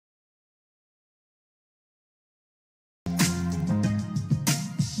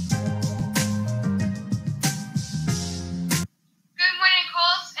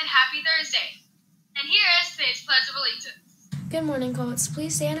Pledge of Allegiance. Good morning, Colts.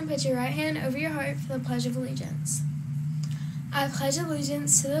 Please stand and put your right hand over your heart for the Pledge of Allegiance. I pledge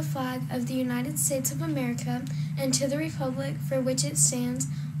allegiance to the flag of the United States of America and to the republic for which it stands,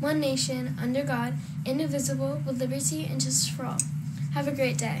 one nation, under God, indivisible, with liberty and justice for all. Have a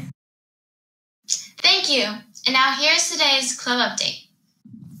great day. Thank you. And now here's today's club update.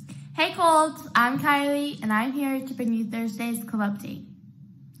 Hey Colts, I'm Kylie, and I'm here to bring you Thursday's club update.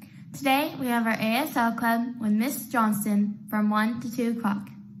 Today, we have our ASL club with Miss Johnston from 1 to 2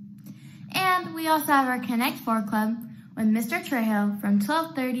 o'clock. And we also have our Connect 4 club with Mr. Trejo from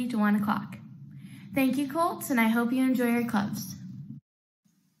 12:30 to 1 o'clock. Thank you, Colts, and I hope you enjoy your clubs.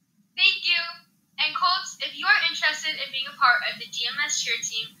 Thank you. And Colts, if you are interested in being a part of the DMS cheer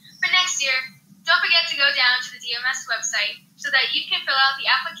team for next year, don't forget to go down to the DMS website so that you can fill out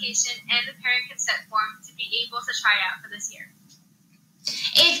the application and the parent consent form to be able to try out for this year.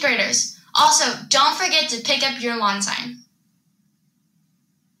 8th graders, also don't forget to pick up your lawn sign.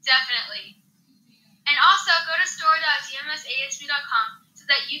 Definitely. And also go to store.dmsasb.com so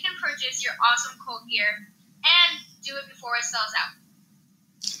that you can purchase your awesome Colt gear and do it before it sells out.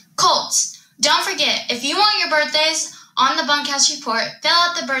 Colts, don't forget, if you want your birthdays on the Bunkhouse Report, fill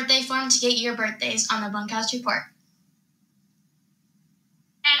out the birthday form to get your birthdays on the Bunkhouse Report.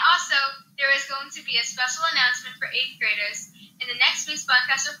 And also, there is going to be a special announcement for 8th graders in the next week's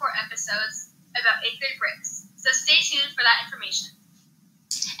Bunkhouse Report episodes about 8th grade breaks. So stay tuned for that information.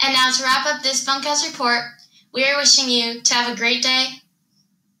 And now to wrap up this Bunkhouse Report, we are wishing you to have a great day.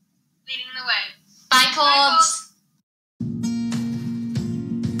 Leading the way. Bye, Colts.